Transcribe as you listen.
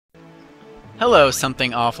Hello,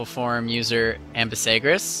 Something Awful forum user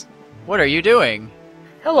Ambisagris. What are you doing?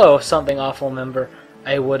 Hello, Something Awful member,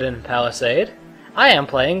 A Wooden Palisade. I am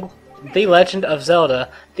playing The Legend of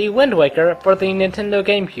Zelda, The Wind Waker for the Nintendo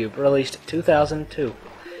GameCube, released 2002.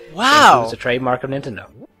 Wow! It's a trademark of Nintendo.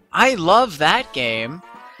 I love that game.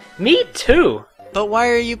 Me too! But why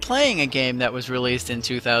are you playing a game that was released in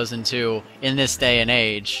 2002 in this day and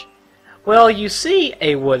age? Well, you see,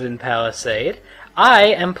 A Wooden Palisade, I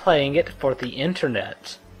am playing it for the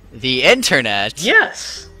internet. The internet?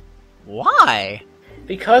 Yes! Why?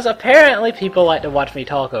 Because apparently people like to watch me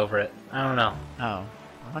talk over it. I don't know. Oh,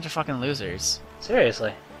 a bunch of fucking losers.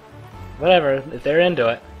 Seriously. Whatever, if they're into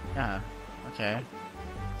it. Yeah, okay.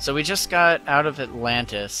 So we just got out of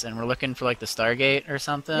Atlantis, and we're looking for, like, the Stargate or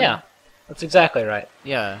something? Yeah, that's exactly right.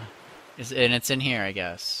 Yeah. And it's in here, I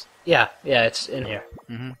guess. Yeah, it's in here.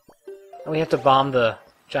 Mm-hmm. And we have to bomb the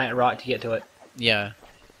giant rock to get to it. Yeah.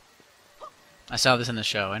 I saw this in the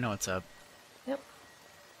show. I know what's up. Yep.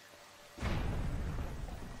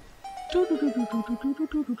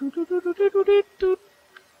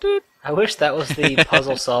 I wish that was the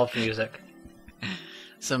puzzle solved music.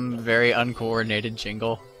 Some very uncoordinated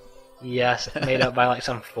jingle. Yes, made up by like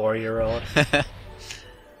some 4-year-old.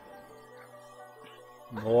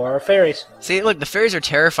 More fairies. See, look, the fairies are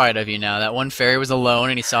terrified of you now. That one fairy was alone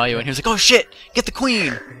and he saw you and he was like, "Oh shit! Get the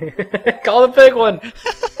queen!" Call the big one!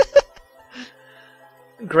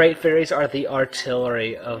 Great fairies are the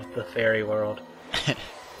artillery of the fairy world.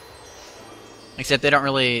 Except they don't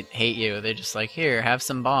really hate you. They're just like, "Here, have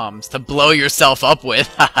some bombs to blow yourself up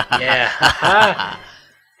with." Yeah.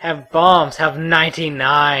 Have bombs. Have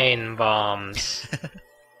 99 bombs.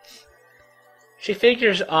 She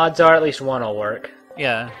figures odds are at least one will work.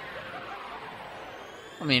 Yeah.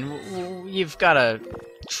 I mean, you've got a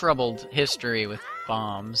troubled history with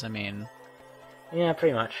bombs. I mean... Yeah,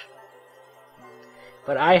 pretty much.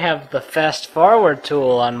 But I have the fast forward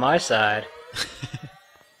tool on my side.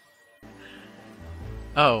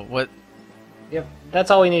 Oh, what? Yep, that's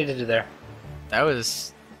all we needed to do there. That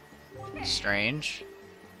was... strange.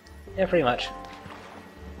 Yeah, pretty much.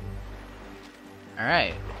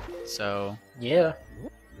 Alright, so... Yeah.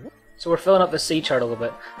 So we're filling up the sea chart a little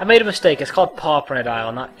bit. I made a mistake. It's called Paw Print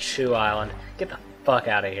Island, not Chew Island. Get the fuck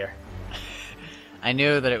out of here. I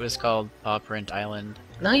knew that it was called Paw Print Island.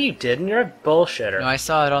 No, you didn't. You're a bullshitter. No, I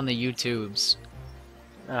saw it on the YouTubes.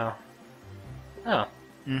 Oh. Oh.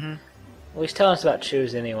 Mm-hmm. Well, he's telling us about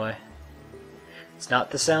chews anyway. It's not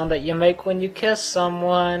the sound that you make when you kiss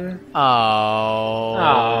someone. Oh.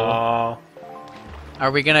 Oh. Are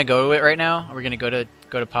we gonna go to it right now? Are we gonna go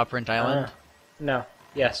to Paw Print Island? No.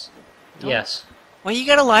 Yes. Oh. Yes. Well, you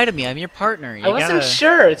gotta lie to me. I'm your partner. I wasn't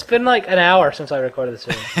sure. It's been like an hour since I recorded this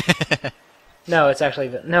video. No, it's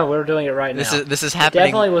actually... No, we're doing it right now. This is happening... It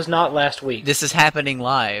definitely was not last week. This is happening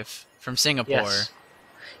live from Singapore. Yes.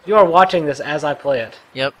 You are watching this as I play it.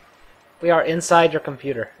 Yep. We are inside your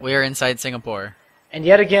computer. We are inside Singapore. And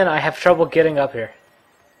yet again, I have trouble getting up here.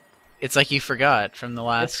 It's like you forgot from the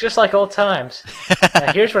last... It's just like old times.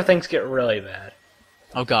 Now, here's where things get really bad.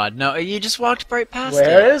 Oh god, no, you just walked right past it.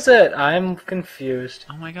 Where is it? I'm confused.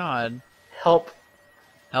 Oh my god. Help.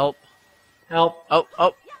 Help. Help. Oh,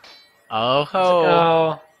 oh. Oh ho.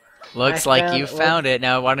 Oh. Looks like you found it.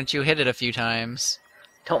 Now why don't you hit it a few times?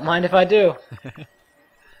 Don't mind if I do.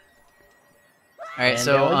 Alright,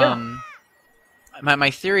 so,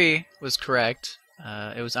 my theory was correct.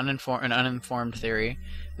 It was an uninformed theory.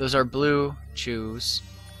 Those are blue chews,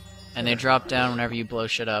 and they drop down whenever you blow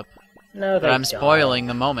shit up. No, but I'm spoiling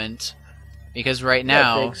the moment, because right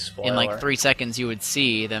now, in like 3 spoiler. seconds, you would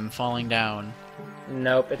see them falling down.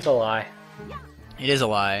 Nope, it's a lie. It is a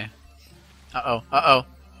lie. Uh-oh, uh-oh.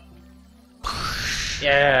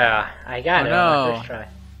 Yeah, I got it on my first try.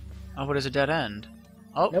 Oh, what is a dead end?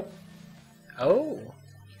 Oh. Nope. Oh.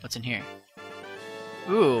 What's in here?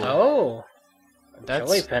 Ooh. Oh.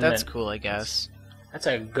 That's cool, I guess. That's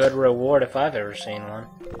a good reward if I've ever seen one.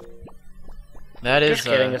 That is. Just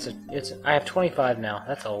kidding. It's. I have 25 now.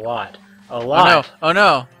 That's a lot. A lot. Oh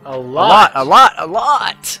no! A lot. A lot! A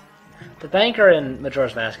lot! The banker in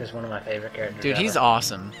Majora's Mask is one of my favorite characters. Dude, ever. he's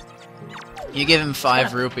awesome. You give him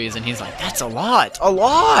 5 rupees and he's like, "That's a lot! A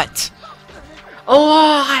lot! A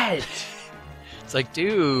lot!" It's like,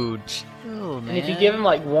 dude, chill, man. And if you give him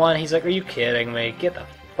like 1, he's like, "Are you kidding me? Get the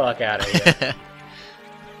fuck out of here!"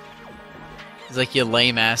 He's like, "You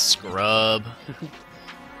lame ass scrub."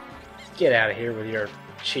 Get out of here with your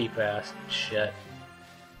cheap ass shit.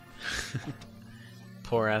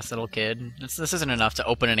 Poor ass little kid. This isn't enough to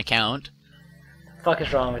open an account. The fuck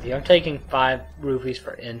is wrong with you? I'm taking 5 rupees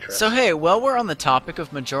for interest. So hey, while we're on the topic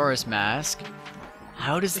of Majora's Mask,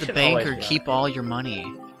 How does You the should always banker be keep all your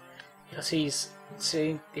money? Because he's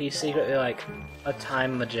secretly like a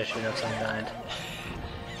time magician of some kind.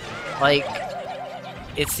 Like,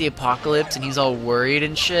 it's the apocalypse and he's all worried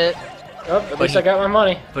and shit. Oh, at least I got my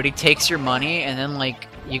money. But he takes your money and then like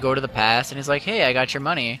you go to the past and he's like, hey, I got your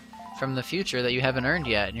money from the future that you haven't earned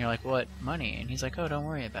yet. And you're like, what money? And he's like, oh, don't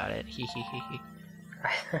worry about it. Hee hee hee hee.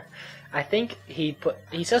 I think he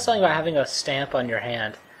said something about having a stamp on your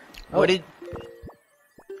hand. What did...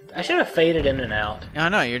 I should have faded in and out. I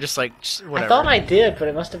know, you're just like, whatever. I thought I did, but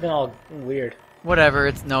it must have been all weird. Whatever,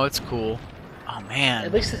 it's cool. Oh man.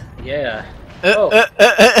 At least, yeah.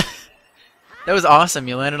 That was awesome,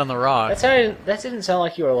 you landed on the rock. That didn't sound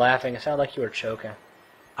like you were laughing, it sounded like you were choking.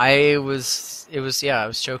 I was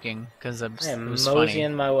choking, because it was funny.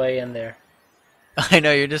 Moseying my way in there. I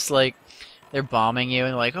know, you're just like, they're bombing you,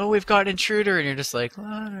 and like, oh, we've got an intruder, and you're just like,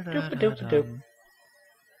 Doop-a-doop-a-doop.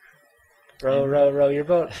 Row your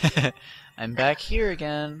boat. I'm back here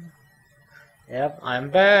again. Yep, I'm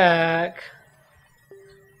back.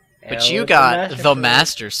 But you got the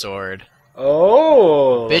Master Sword.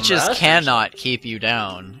 Oh! Bitches cannot keep you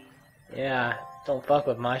down. Yeah, don't fuck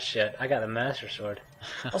with my shit. I got the Master Sword.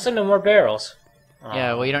 Also, no more barrels. Aww.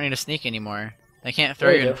 Yeah, well, you don't need to sneak anymore. They can't throw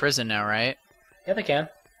you in prison now, right? Yeah, they can.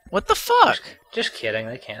 What the fuck? Just kidding,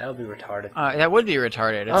 they can't. That would be retarded. That would be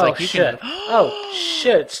retarded. It's oh, like you shit. can... Oh,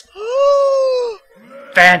 shit.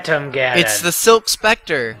 Phantom Ganon. It's the Silk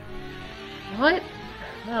Spectre. What?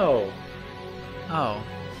 No. Oh.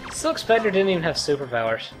 Silk Spectre didn't even have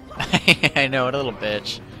superpowers. I know, what a little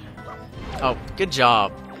bitch. Oh, good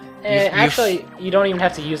job. Actually, you don't even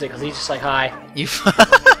have to use it, because he's just like, hi. You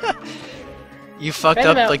fucked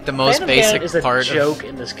up, like, the most basic part of... Phantom Ganon is a joke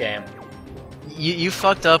in this game. You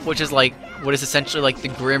fucked up, which is like, what is essentially like the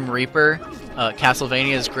Grim Reaper,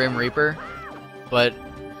 Castlevania's Grim Reaper, but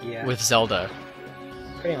with Zelda.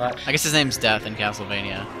 Pretty much. I guess his name's Death in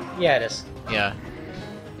Castlevania. Yeah, it is. Yeah.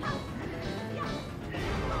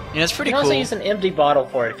 You know, it's pretty cool. You cool. can also use an empty bottle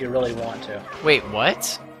for it if you really want to. Wait,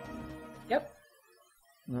 what? Yep.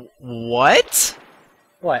 What?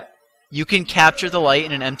 What? You can capture the light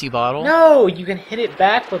in an empty bottle? No, you can hit it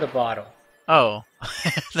back with a bottle. Oh,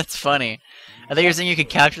 that's funny. I think you're saying you could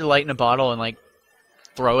capture the light in a bottle and like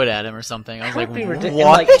throw it at him or something. I was like,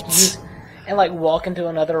 what? And like walk into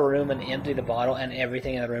another room and empty the bottle, and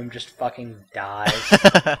everything in the room just fucking dies.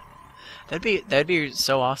 that'd be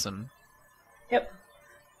so awesome. Yep.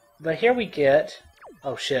 But here we get...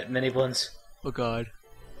 Oh shit, miniblins. Oh god.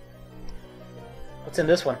 What's in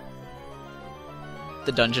this one?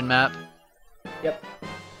 The dungeon map? Yep.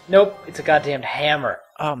 Nope, it's a goddamn hammer.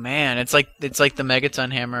 Oh man, it's like the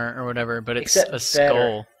Megaton hammer or whatever, but it's except a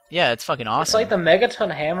skull. Yeah, it's fucking awesome. It's like the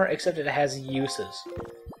Megaton hammer, except it has uses.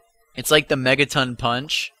 It's like the Megaton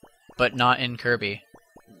punch, but not in Kirby.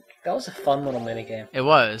 That was a fun little minigame. It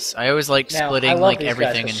was. I always liked splitting like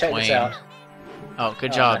everything in twain. Check this out. Oh,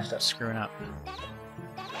 good job screwing up.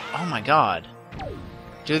 Oh my god.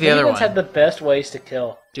 Do the other one. Had the best ways to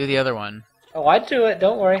kill. Do the other one. Oh, I'd do it.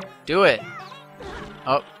 Don't worry. Do it.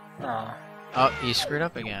 Oh. Aw. Oh, you screwed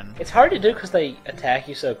up again. It's hard to do because they attack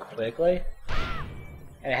you so quickly.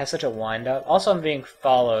 And it has such a wind-up. Also, I'm being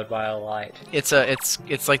followed by a light. It's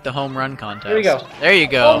like the home run contest. Here we go. There you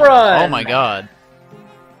go. Home run! Oh my god.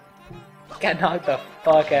 Got knocked the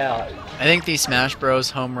fuck out. I think these Smash Bros.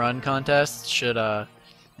 Home run contests should,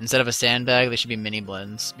 instead of a sandbag, they should be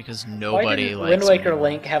mini-blins, because nobody likes Wind Waker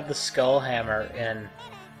Link have the skull hammer in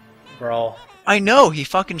Brawl? I know, he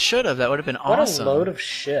fucking should have. That would have been awesome. What a load of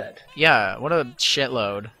shit. Yeah, what a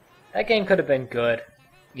shitload. That game could have been good.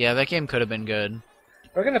 Yeah, that game could have been good.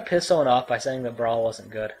 We're gonna piss someone off by saying that Brawl wasn't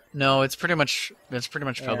good. No, it's pretty much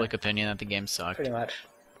public opinion that the game sucked. Pretty much.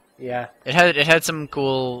 Yeah. It had some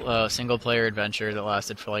cool single player adventure that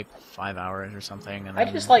lasted for like 5 hours or something. And I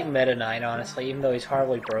just like Meta Knight, honestly, even though he's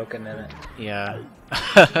horribly broken in it. Yeah.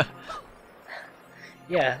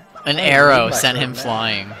 Yeah. An arrow sent him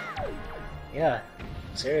flying. Yeah.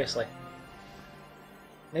 Seriously.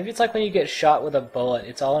 Maybe it's like when you get shot with a bullet,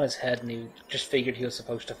 it's all in his head and he just figured he was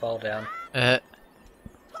supposed to fall down.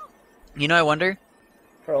 You know, I wonder?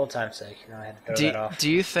 For old time's sake, you know, I had to throw that off.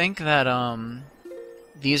 Do you think that,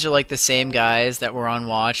 these are like the same guys that were on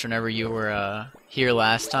watch whenever you were, here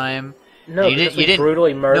last time? No, you didn't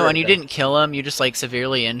brutally murder them. No, and you didn't kill them, you just, like,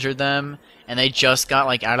 severely injured them, and they just got,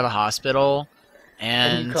 like, out of the hospital,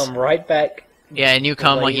 and you come right back. Yeah, and you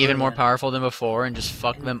come, like, even more powerful than before and just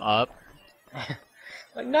fuck them up.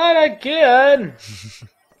 Like, not again!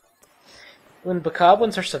 When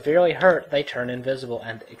bokoblins are severely hurt, they turn invisible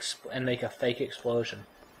and make a fake explosion.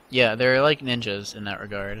 Yeah, they're like ninjas in that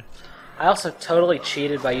regard. I also totally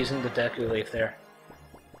cheated by using the Deku Leaf there.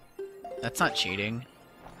 That's not cheating.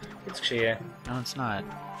 It's cheating. No, it's not.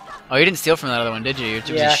 Oh, you didn't steal from that other one, did you? You're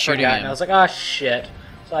Yeah, just shooting I forgot, him. and I was like, oh shit.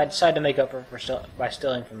 So I decided to make up by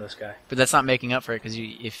stealing from this guy. But that's not making up for it, because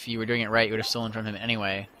if you were doing it right, you would have stolen from him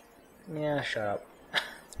anyway. Yeah, shut up.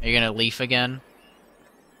 Are you gonna leaf again?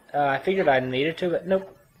 I figured I needed to, but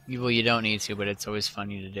nope. Well, you don't need to, but it's always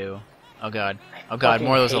funny to do. Oh god. I Oh god,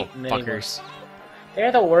 more of those fucking little hate fuckers.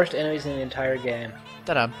 They're the worst enemies in the entire game.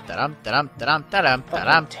 Da-dum, da-dum, da-dum, da-dum, da-dum, Fucking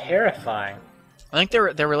da-dum. terrifying. I think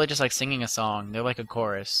they're really just like singing a song. They're like a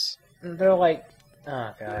chorus. They're like,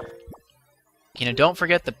 oh god. You know, don't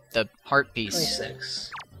forget the heart piece.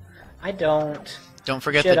 26. I don't. Don't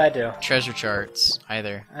forget Shit, the I do. treasure charts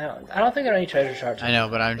either. I don't think there are any treasure charts. I know,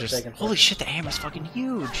 but I'm just... Forsaken Holy Fortress. shit, the hammer's fucking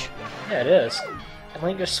huge! Yeah, it is. And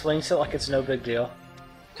Link just swings it like it's no big deal.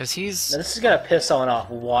 Because he's... Now, this is gonna piss someone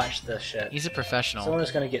off. Watch this shit. He's a professional. Someone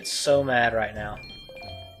is gonna get so mad right now.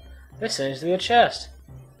 There seems to be a chest.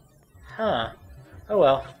 Huh. Oh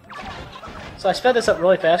well. So I sped this up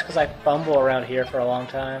really fast because I fumble around here for a long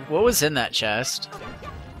time. What was in that chest?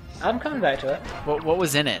 I'm coming back to it. What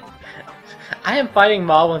was in it? I am fighting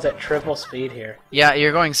Moblins at triple speed here. Yeah,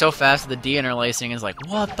 you're going so fast the de-interlacing is like,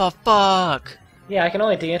 what the fuck? Yeah, I can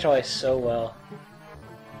only de-interlace so well.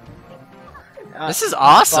 This is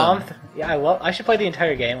awesome! Yeah, I should play the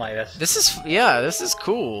entire game like this. This is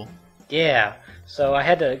cool. Yeah. So I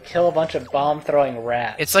had to kill a bunch of bomb-throwing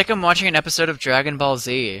rats. It's like I'm watching an episode of Dragon Ball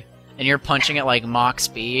Z, and you're punching at like Mach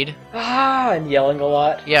speed. Ah, and yelling a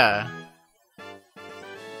lot. Yeah.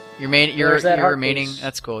 You're Where's that heart remaining. piece?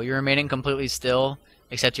 That's cool. You're remaining completely still,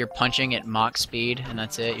 except you're punching at Mach speed, and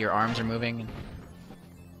that's it. Your arms are moving.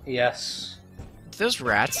 Yes. Do those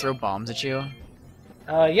rats throw bombs at you?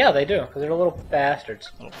 Yeah, they do, because they're little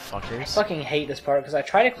bastards. Little I fuckers. fucking hate this part, because I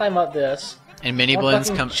try to climb up this, And one miniblins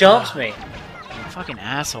fucking come. jumps me. You fucking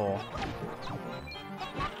asshole.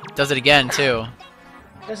 Does it again too.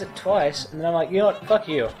 Does it twice, and then I'm like, you know what, fuck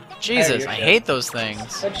you. Jesus, your I shit. hate those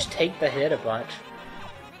things. So I just take the hit a bunch.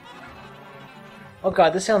 Oh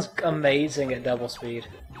god, this sounds amazing at double speed.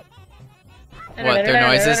 What, their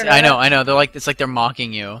noises? I know. They're like, it's like they're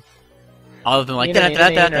mocking you. All of them like da da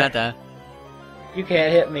da da da. You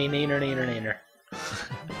can't hit me, neener, neener, neener.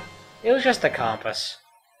 It was just a compass.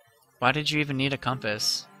 Why did you even need a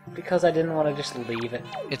compass? Because I didn't want to just leave it.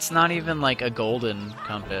 It's not even like a golden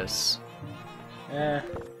compass. Eh.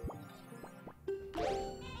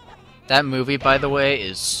 That movie, by the way,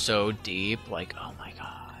 is so deep. Like, oh my god.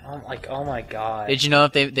 I'm like, oh my god. Did you know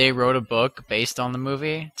that they wrote a book based on the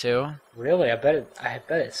movie too? Really? I bet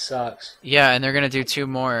it sucks. Yeah, and they're gonna do 2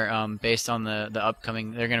 more based on the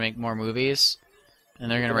upcoming. They're gonna make more movies,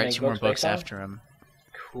 and they're gonna write 2 more books after them.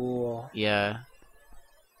 Cool. Yeah.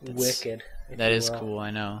 Wicked. That is cool.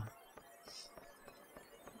 I know.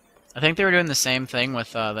 I think they were doing the same thing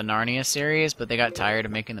with the Narnia series, but they got tired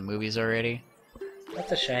of making the movies already.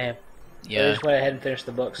 That's a shame. Yeah. They just went ahead and finished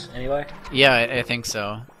the books anyway. Yeah, I think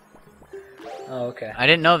so. Oh, okay. I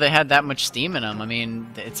didn't know they had that much steam in them. I mean,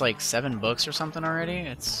 it's like 7 books or something already.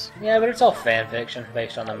 It's Yeah, but it's all fan fiction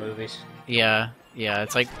based on the movies. yeah.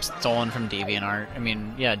 It's like stolen from DeviantArt. I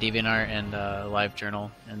mean, yeah, DeviantArt and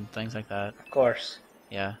LiveJournal and things like that. Of course.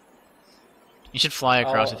 Yeah. You should fly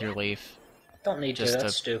across Oh. with your leaf Don't need Just to. to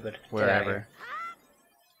That's stupid. Get outta wherever. here.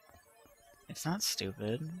 It's not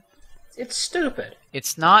stupid. It's stupid.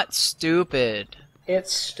 It's not stupid.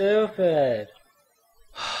 It's stupid.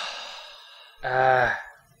 I'm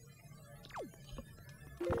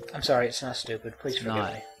sorry. It's not stupid. Please It's forgive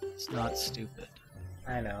not. me. It's not stupid.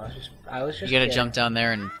 I know. I was just. You gotta kidding. jump down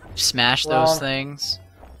there and smash Well- those things.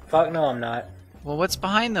 Fuck no, I'm not. Well, what's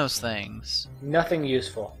behind those things? Nothing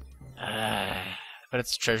useful. But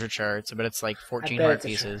it's treasure charts. But it's like 14 bet heart it's a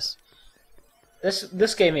pieces.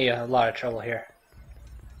 This gave me a lot of trouble here.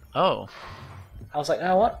 Oh. I was like,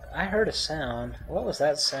 oh, what? I heard a sound. What was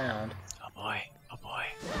that sound? Oh boy. Oh boy.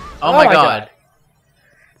 Oh, my god.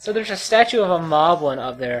 So there's a statue of a moblin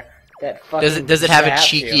up there that fucking Does it have a zaps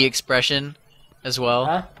cheeky you. expression as well?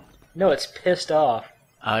 Huh? No, it's pissed off.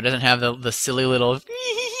 It doesn't have the silly little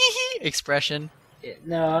expression.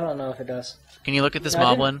 No, I don't know if it does. Can you look at this No,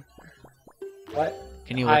 I moblin? What?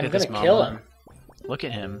 Can you look I'm at this gonna moblin? kill him. Look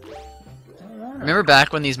at him. I don't know. Remember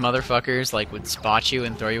back when these motherfuckers like would spot you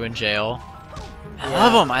and throw you in jail? I Yeah,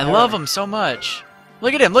 love him. I love him so much.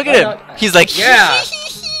 Look at him. Look at him. He's like, Yeah.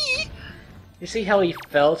 You see how he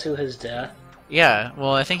fell to his death? Yeah.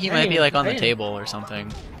 Well, I think he might be like on the Damn. table or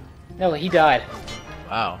something. No, he died.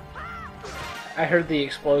 Wow. I heard the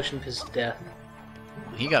explosion of his death.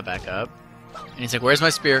 He got back up, and he's like, "Where's my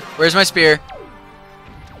spear? Where's my spear?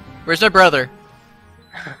 Where's my brother?"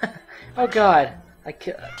 Oh god.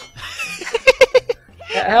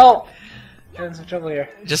 Help! Get in some trouble here.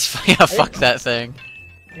 Just yeah, fuck that thing.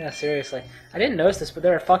 Yeah, seriously. I didn't notice this, but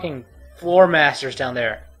there are fucking floor masters down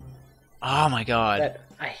there. Oh my god.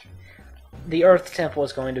 The Earth Temple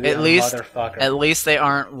is going to be a motherfucker. At least they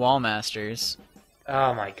aren't wall masters.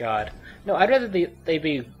 Oh my god. No, I'd rather they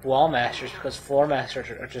be wall masters because floor masters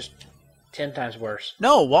are just 10 times worse.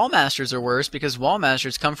 No, wall masters are worse because wall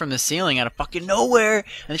masters come from the ceiling out of fucking nowhere and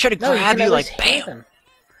they try to grab you like bam.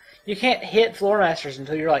 You can't hit floor masters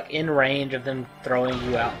until you're like in range of them throwing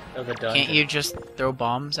you out of the dungeon. Can't you just throw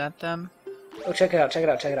bombs at them? Oh, check it out, check it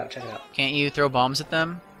out, check it out, check it out. Can't you throw bombs at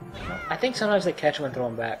them? I think sometimes they catch them and throw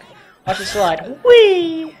them back. Watch it slide.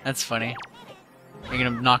 Whee! That's funny. You're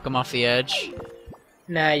gonna knock them off the edge?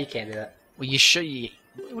 Nah, you can't do that. Well, you should.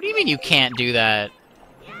 What do you mean you can't do that?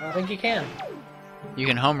 I don't think you can. You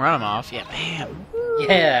can home run them off. Yeah, bam.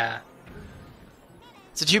 Yeah.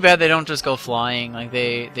 So too bad they don't just go flying. Like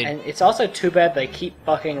they. And it's also too bad they keep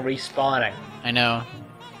fucking respawning. I know.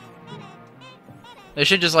 They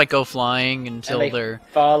should just like go flying until they're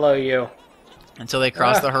follow you. Until they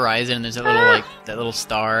cross the horizon and there's a little that little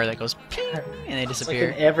star that goes ping, and they disappear.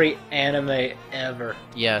 It's like in every anime ever.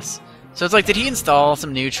 Yes. So it's like, did he install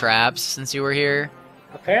some new traps since you were here?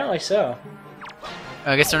 Apparently so.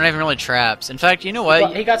 I guess they're not even really traps. In fact, you know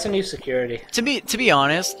what? He got some new security. To be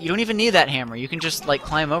honest, you don't even need that hammer. You can just like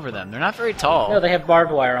climb over them. They're not very tall. No, they have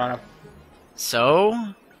barbed wire on them.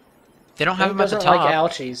 So they don't have them at the top. Like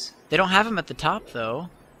ouchies. They don't have them at the top though.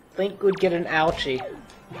 Link would get an ouchie.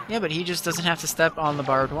 Yeah, but he just doesn't have to step on the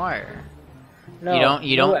barbed wire. No,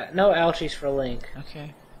 you don't. No ouchies for Link.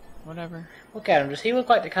 Okay, whatever. Look at him. Does he look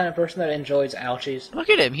like the kind of person that enjoys ouchies? Look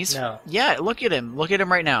at him. He's yeah. Look at him. Look at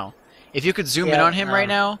him right now. If you could zoom in on him right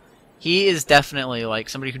now, he is definitely like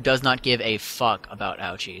somebody who does not give a fuck about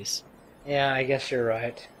ouchies. Yeah, I guess you're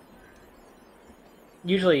right.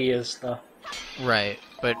 Usually he is though. Right,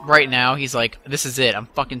 but right now he's like, this is it. I'm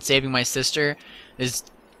fucking saving my sister. This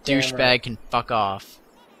douchebag can fuck off.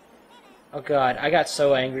 Oh god, I got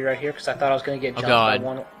so angry right here because I thought I was going to get jumped by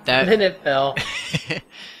one. That... then it fell.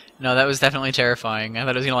 No, that was definitely terrifying. I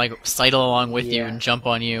thought it was going to like sidle along with you and jump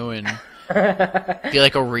on you and be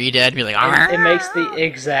like a re-dead, be like, it makes the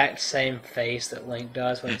exact same face that Link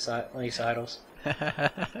does when he sidles.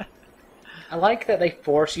 I like that they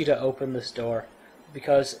force you to open this door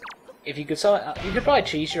because if you could probably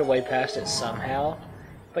cheese your way past it somehow,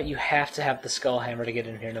 but you have to have the skull hammer to get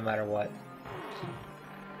in here no matter what.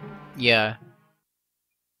 Yeah.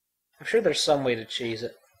 I'm sure there's some way to cheese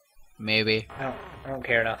it. Maybe. I don't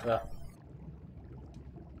care enough though.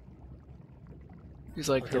 He's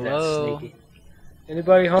like, hello.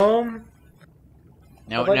 Anybody home?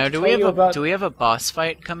 Now do we have a boss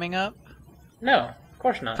fight coming up? No, of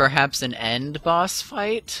course not. Perhaps an end boss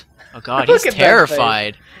fight? Oh god, he's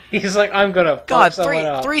terrified. He's like, I'm gonna fuck someone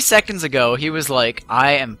up. 3 seconds ago he was like,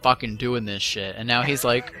 I am fucking doing this shit, and now he's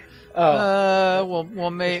like, well,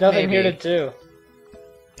 maybe. There's nothing here to do.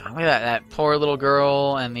 God, look at that poor little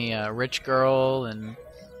girl and the rich girl and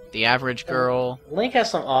the average girl. Link has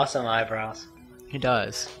some awesome eyebrows. He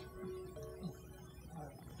does.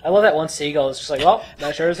 I love that one seagull. It's just like, well,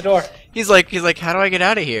 that sure is the door. He's like, how do I get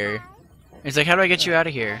out of here? He's like, how do I get you out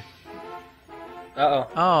of here? Uh-oh.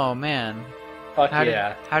 Oh, man. Fuck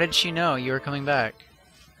yeah. How did she know you were coming back?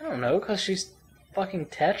 I don't know, because she's fucking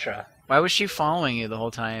Tetra. Why was she following you the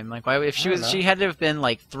whole time? Like, why? If she had to have been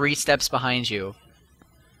like 3 steps behind you.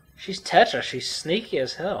 She's Tetra. She's sneaky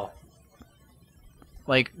as hell.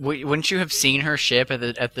 Like, wouldn't you have seen her ship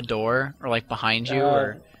at the door or like behind you?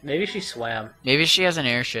 Or maybe she swam. Maybe she has an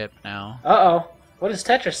airship now. Uh-oh. What does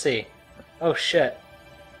Tetra see? Oh shit.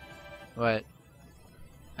 What?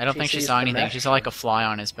 I don't think she saw anything. She saw like a fly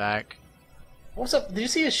on his back. What's up? Did you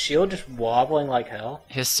see his shield just wobbling like hell?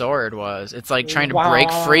 His sword was. It's like trying to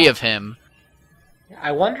break free of him.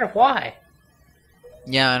 I wonder why.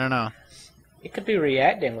 Yeah, I don't know. It could be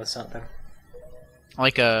reacting with something.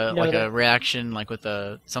 Like a reaction, like with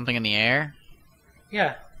something in the air.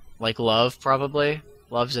 Yeah. Like love, probably.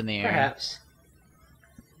 Love's in the air. Perhaps.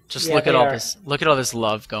 Just look at all this. Look at all this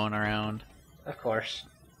love going around. Of course.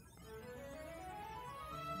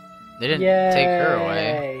 They didn't take her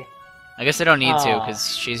away. I guess they don't need to,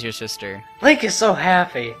 because she's your sister. Link is so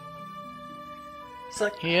happy. It's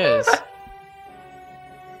like he is.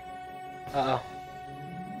 Uh-oh.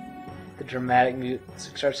 The dramatic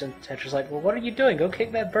music starts and Tetra's like, well, what are you doing? Go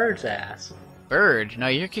kick that bird's ass. Bird? No,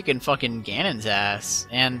 you're kicking fucking Ganon's ass.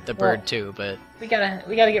 And the bird too, but... We gotta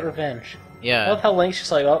get revenge. Yeah. I love how Link's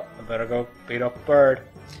just like, oh, I better go beat up a bird.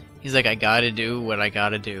 He's like, I gotta do what I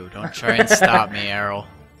gotta do. Don't try and stop me, Errol.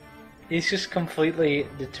 He's just completely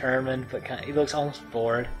determined, but he looks almost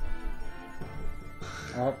bored.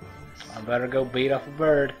 Oh, I better go beat up a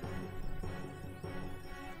bird.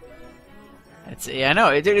 Yeah, I know.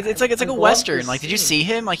 It's like a western. Like, did you see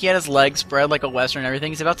him? Like, he had his legs spread like a western and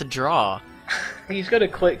everything. He's about to draw. He's gonna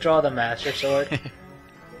quick draw the Master Sword.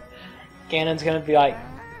 Ganon's gonna be like,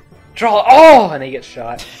 draw! Oh! And he gets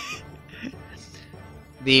shot.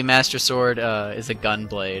 The Master Sword is a gun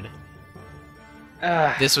blade.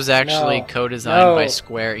 This was actually co-designed by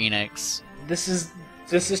Square Enix. This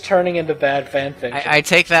is turning into bad fanfiction. I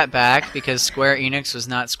take that back because Square Enix was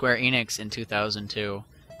not Square Enix in 2002.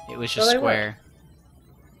 It was just Square.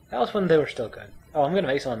 That was when they were still good. Oh, I'm gonna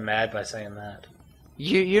make someone mad by saying that.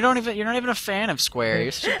 You're not even a fan of Square.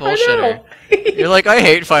 You're such a bullshitter. You're like, I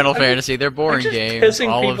hate Final Fantasy. They're boring games.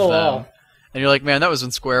 All of them. Off. And you're like, man, that was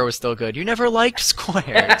when Square was still good. You never liked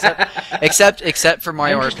Square, except for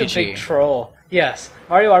Mario I'm RPG. just a big troll. Yes,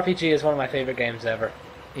 Mario RPG is one of my favorite games ever.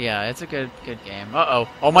 Yeah, it's a good game. Uh-oh.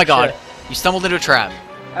 Oh my god. You stumbled into a trap.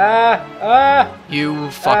 You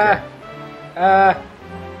fucker.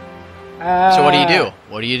 So what do?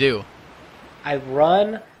 What do? I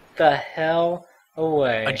run the hell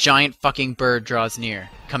away. A giant fucking bird draws near.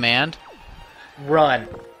 Command? Run.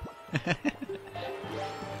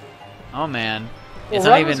 Oh man. Well, it's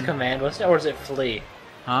run not even was a command, wasn't it? Or was it flee?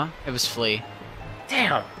 Huh? It was flee.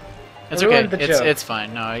 Damn. It's okay. It's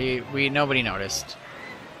fine. No, nobody noticed.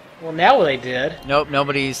 Well, now they did. Nope,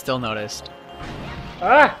 nobody still noticed.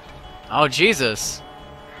 Ah! Oh, Jesus.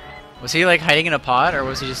 Was he, like, hiding in a pot, or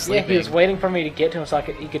was he just sleeping? Yeah, he was waiting for me to get to him so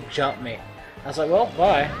he could jump me. I was like, well,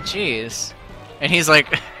 bye. Jeez. And he's like,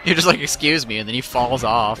 you're just like, excuse me, and then he falls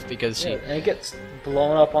off because yeah, and he gets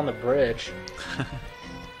blown up on the bridge.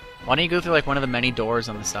 Why don't you go through, like, one of the many doors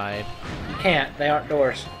on the side? You can't. They aren't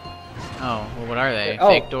doors. Oh, well, what are they? Oh,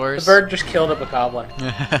 fake doors? The bird just killed a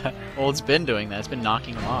bokoblin. Well, it's been doing that. It's been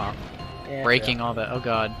knocking them off. Yeah, breaking all that. Oh,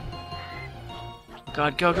 God.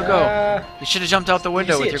 God, go, go, go! You should have jumped out the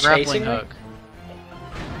window with your grappling hook.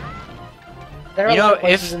 There are a lot of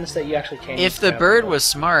places in this that you actually can't. If the bird was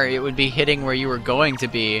smart, it would be hitting where you were going to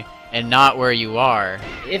be and not where you are.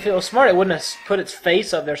 If it was smart, it wouldn't have put its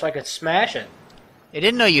face up there so I could smash it. It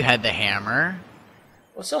didn't know you had the hammer.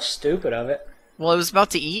 Well, so stupid of it. Well, it was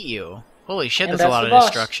about to eat you. Holy shit, that's a lot of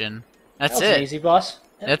destruction. That's it. An easy boss.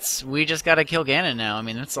 Yep. We just gotta kill Ganon now. I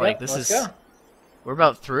mean, it's like, we're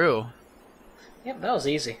about through. Yep, that was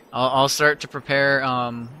easy. I'll start to prepare,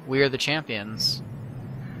 We Are the Champions.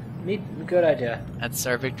 Good idea. That's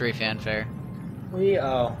our victory fanfare. Wait.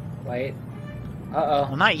 Uh-oh.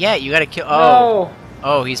 Well, not yet. You gotta kill. No!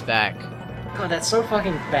 Oh, he's back. God, that's so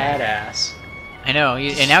fucking badass. I know.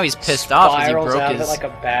 And now he's pissed off because he broke his. Like a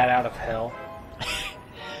bat out of hell.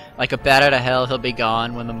 Like a bat out of hell, he'll be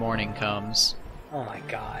gone when the morning comes. Oh my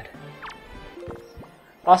god.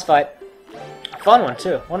 Boss fight. Fun one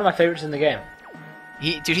too. One of my favorites in the game.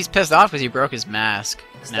 Dude, he's pissed off because he broke his mask.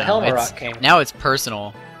 It's the Helmarok King. Now it's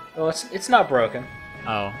personal. Well, it's not broken.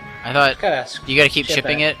 Oh, I thought you gotta keep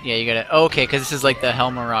shipping it. Yeah, you gotta. Oh, okay, because this is like the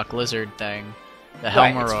Helmarok lizard thing. The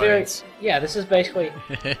Helmaroids. Yeah, this is basically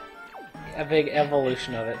a big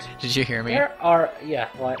evolution of it. Did you hear me? What?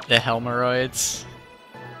 The Helmaroids.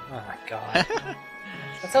 Oh my god.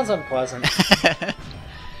 That sounds unpleasant.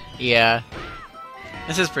 Yeah.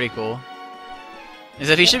 This is pretty cool. Is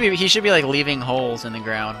that he should be like leaving holes in the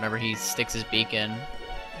ground whenever he sticks his beak in.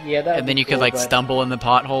 Yeah, that. And then you could like stumble in the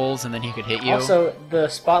potholes, and then he could hit you. Also, the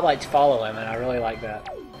spotlights follow him, and I really like that.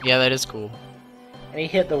 Yeah, that is cool. And he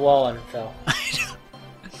hit the wall and fell.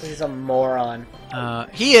 He's a moron.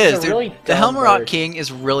 He is, dude. Really the Helmarok King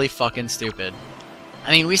is really fucking stupid.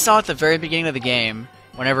 I mean, we saw at the very beginning of the game,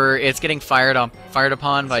 whenever it's getting fired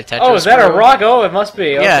upon by Tetris. Oh, is that a rock? Oh, it must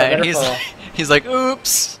be. Okay, yeah, and he's like,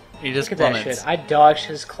 oops. He just plummets. That shit. I dodged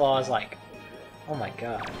his claws like, oh my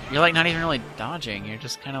god. You're like not even really dodging. You're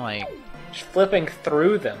just kind of like just flipping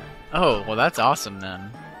through them. Oh, well, that's awesome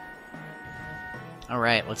then. All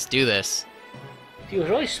right, let's do this. If he was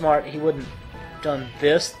really smart, he wouldn't have done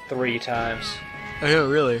this 3 times. Oh, yeah,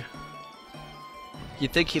 really?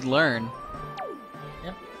 You'd think he'd learn.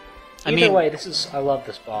 Yep. Either way, I love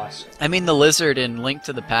this boss. I mean, the lizard in Link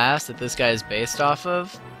to the Past that this guy is based off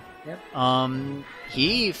of. Yep.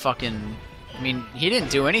 He fucking... I mean, he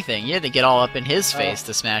didn't do anything. You had to get all up in his face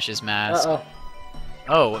to smash his mask. Uh-oh.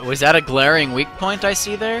 Oh, was that a glaring weak point I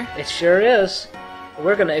see there? It sure is.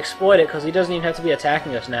 We're gonna exploit it because he doesn't even have to be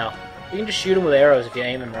attacking us now. You can just shoot him with arrows if you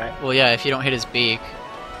aim him right. Well, yeah, if you don't hit his beak.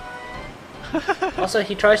 Also,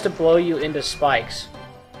 he tries to blow you into spikes.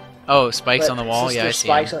 Oh, spikes on the wall? Yeah, I see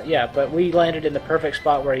him. Yeah, but we landed in the perfect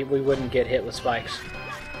spot where we wouldn't get hit with spikes.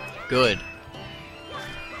 Good.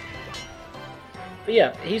 But But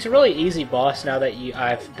yeah, he's a really easy boss now that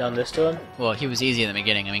I've done this to him. Well, he was easy in the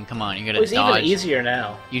beginning. I mean, come on, you gotta Well, he's dodge. even easier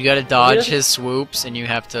now. You gotta dodge his swoops, and you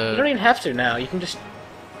have to. You don't even have to now. You can just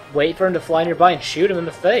wait for him to fly nearby and shoot him in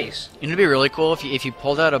the face. It'd be really cool if you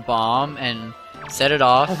pulled out a bomb and set it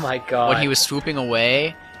off. Oh my god! When he was swooping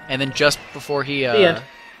away, and then just before he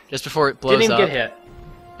just before it blows Didn't even up. get hit.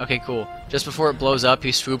 Okay, cool. Just before it blows up,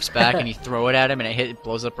 he swoops back and you throw it at him, and it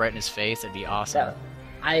blows up right in his face. That'd be awesome.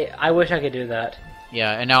 I wish I could do that.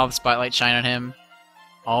 Yeah, and now the spotlight shine on him.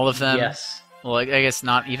 All of them. Yes. Well, I guess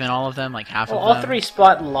not even all of them. Like half of them. All 3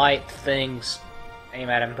 spotlight things aim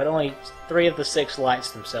at him, but only 3 of the 6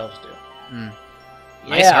 lights themselves do. Mm. Yeah,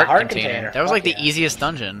 Nice heart container. container. That was like the easiest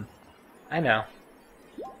dungeon. I know.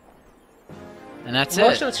 And that's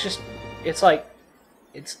Most it. of it's just, it's like,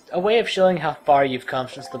 it's a way of showing how far you've come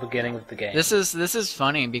since the beginning of the game. This is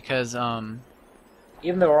funny because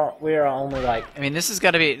even though we're only like, I mean, this has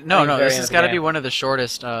got to be this has got to be one of the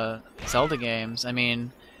shortest Zelda games. I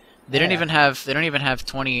mean, they don't even have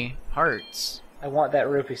 20 hearts. I want that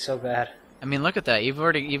rupee so bad. I mean, look at that.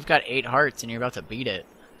 You've got 8 hearts and you're about to beat it.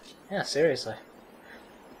 Yeah, seriously.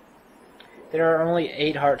 There are only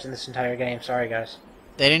 8 hearts in this entire game. Sorry, guys.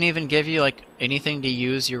 They didn't even give you like anything to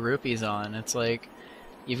use your rupees on. It's like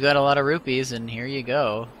you've got a lot of rupees and here you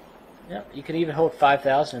go. Yep, you can even hold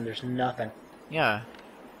 5,000 and there's nothing. Yeah.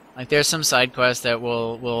 Like there's some side quests that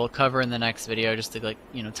we'll cover in the next video just to like,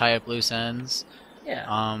 tie up loose ends.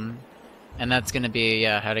 Yeah. And that's going to be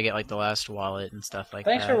how to get like the last wallet and stuff like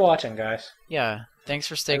Thanks that. for watching, guys. Yeah. Thanks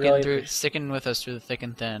for sticking with us through the thick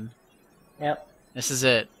and thin. Yep. This is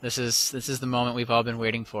it. This is the moment we've all been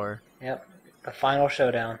waiting for. Yep. The final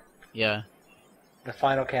showdown. Yeah. The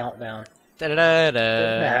final countdown. Sorry.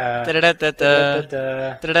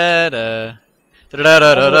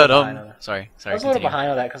 I was a little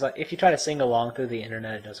behind on that because if you try to sing along through the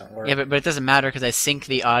internet, it doesn't work. Yeah, but it doesn't matter because I sync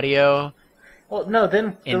the audio. Well, no,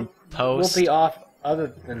 then in post will be off.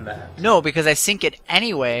 Other than that, no, because I sync it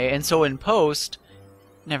anyway, and so in post,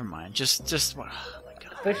 never mind. Just oh my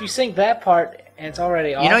god. But if you sync that part and it's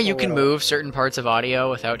already off, you can move certain parts of audio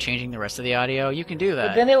without changing the rest of the audio. You can do that.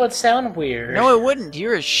 But then it would sound weird. No, it wouldn't.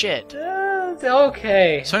 You're as shit.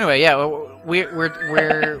 Okay. So anyway, yeah,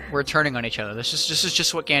 we're turning on each other. This is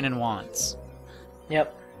just what Ganon wants.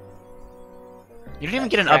 Yep. You don't even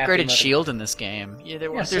get an upgraded shield in this game.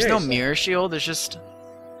 There's no mirror shield. There's just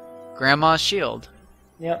Grandma's shield.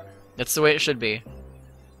 Yep. That's the way it should be.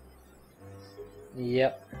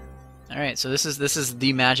 Yep. All right, so this is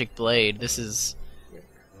the magic blade. This is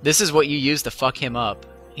what you use to fuck him up.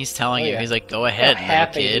 He's telling you. He's like, "Go ahead,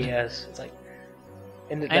 little kid." He is. It's like,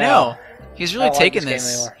 I know. He's really taking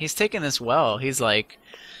this. He's taking this well. He's like,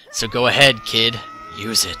 "So go ahead, kid.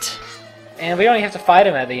 Use it." And we don't even have to fight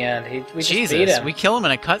him at the end. We just beat him. We kill him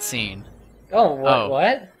in a cutscene. Oh,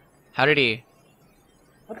 what? How did he?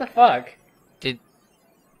 What the fuck?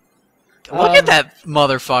 Look at that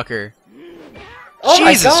motherfucker! Oh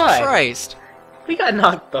Jesus my God. Christ! We got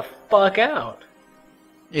knocked the fuck out.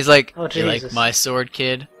 He's like, oh, you like my sword,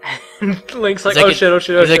 kid? Link's like, oh shit.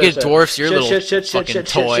 He's like, it dwarfs your little fucking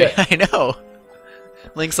toy. I know.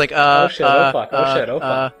 Link's like, oh shit, oh fuck, oh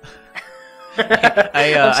fuck.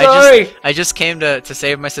 I'm sorry. I just came to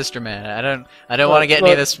save my sister, man. I don't want to get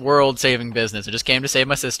any of this world-saving business. I just came to save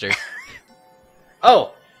my sister.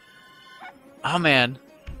 Oh man.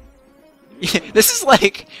 This is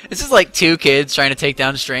like 2 kids trying to take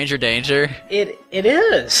down stranger danger. It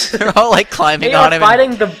is. They're all like climbing they on are him,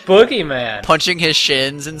 fighting the boogeyman, punching his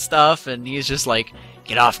shins and stuff, and he's just like,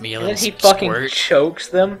 "Get off me, you little squirt!" And then he fucking chokes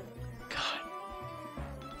them. God,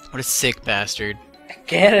 what a sick bastard!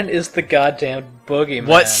 Ganon is the goddamn boogeyman.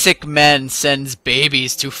 What sick man sends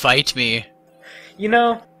babies to fight me? You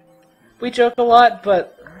know, we joke a lot,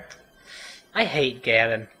 but I hate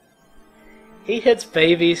Ganon. He hits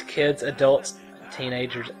babies, kids, adults,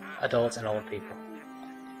 teenagers, adults, and old people.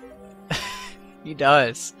 He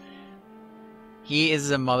does. He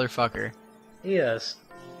is a motherfucker. He is.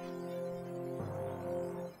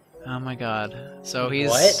 Oh my god. So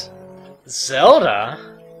he's... What? Zelda?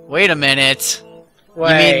 Wait a minute.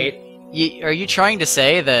 Wait. Are you trying to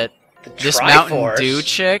say that this Mountain Dew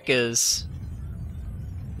chick is...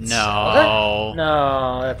 No. Zelda?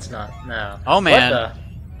 No, that's not. No. Oh man. What the...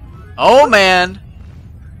 Oh man!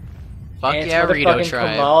 Fuck and yeah, Rito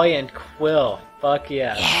Tribe. Kamali and Quill. Fuck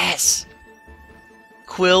yeah. Yes!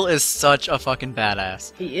 Quill is such a fucking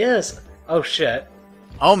badass. He is. Oh shit.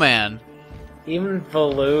 Oh man. Even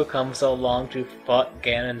Valoo comes along to fuck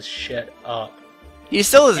Ganon's shit up. He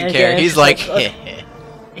still doesn't care. He's like,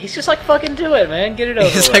 he's just like, fucking do it, man. Get it over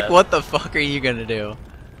with. He's like, what the fuck are you gonna do?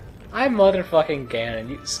 I'm motherfucking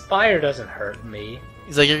Ganon. Fire doesn't hurt me.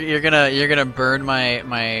 He's like, you're gonna burn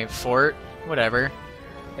my fort, whatever.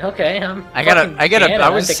 Okay, I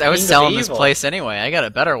was selling this place anyway. I got a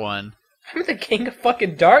better one. I'm the king of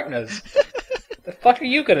fucking darkness. The fuck are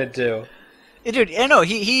you gonna do? Yeah, dude, I know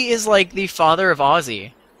he is like the father of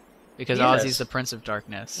Ozzy, because Yes. Ozzy's the Prince of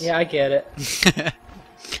Darkness. Yeah, I get it.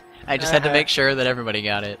 I just had to make sure that everybody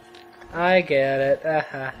got it. I get it.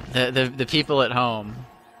 The people at home.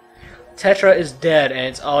 Tetra is dead, and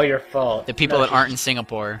it's all your fault. The people that aren't in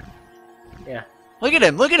Singapore. Yeah. Look at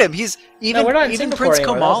him! Look at him! He's even No, we're not in even Singapore Prince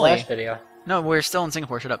anymore. That was Komali. last video. No, we're still in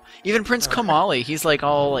Singapore. Shut up. Even Prince Komali, he's like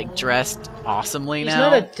all like dressed awesomely He's now.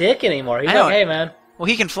 not a dick anymore. He's I know. like, hey man. Well,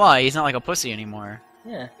 he can fly. He's not like a pussy anymore.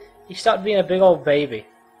 Yeah. He stopped being a big old baby.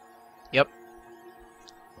 Yep.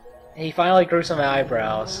 He finally grew some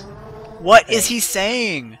eyebrows. What is he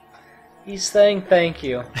saying? He's saying thank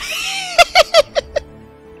you.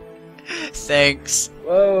 Thanks.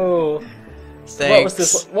 Whoa. Thanks. What was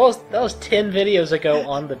this? That was 10 videos ago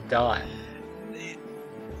on the dot.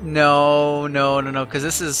 No, because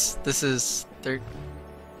this is that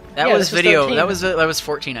Yeah, was this was video. 13. That was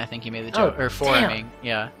 14. I think you made the joke, or 4. damn. I mean,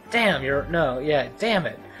 yeah. Damn, damn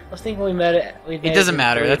it. I was thinking we met it. It doesn't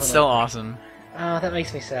matter. That's still awesome. Oh, that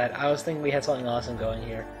makes me sad. I was thinking we had something awesome going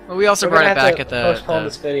here. Well, we also We're brought gonna it have back to at the. postpone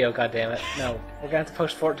this video. God damn it! No, we're gonna have to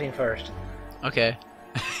post 14 first. Okay.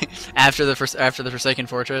 after the Forsaken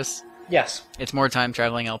Fortress. Yes. It's more time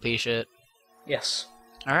traveling LP shit. Yes.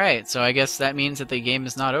 All right, so I guess that means that the game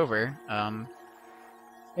is not over.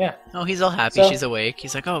 Yeah. Oh, he's all happy. So- She's awake.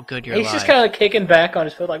 He's like, "Oh, good, you're He's alive." just kind of kicking back on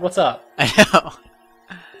his foot, like, "What's up?" I know.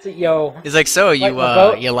 It's like, yo. He's like, "So Like you my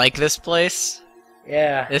boat? you like this place?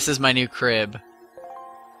 Yeah. This is my new crib."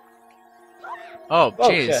 Oh, Oh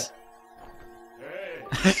jeez.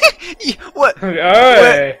 shit. What?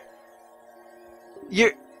 Hey.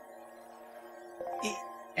 You're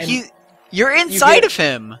And you're inside get- of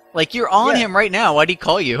him. Like you're on Yeah. him right now. Why'd he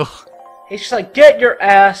call you? he's just like, "Get your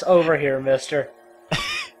ass over here, mister.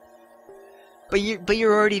 But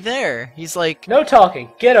you're already there. He's like, No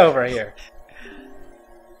talking. Get over here."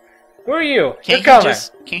 Who are you? You're can't coming.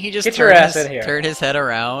 he just Get your turn ass his, in here. turn his head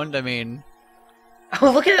around? I mean, Oh,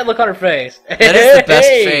 look at that look on her face. that is the best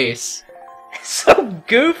Hey! face. It's so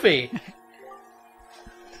goofy.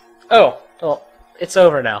 Oh, well, it's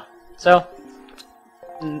over now. So,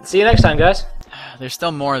 see you next time, guys. There's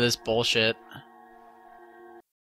still more of this bullshit.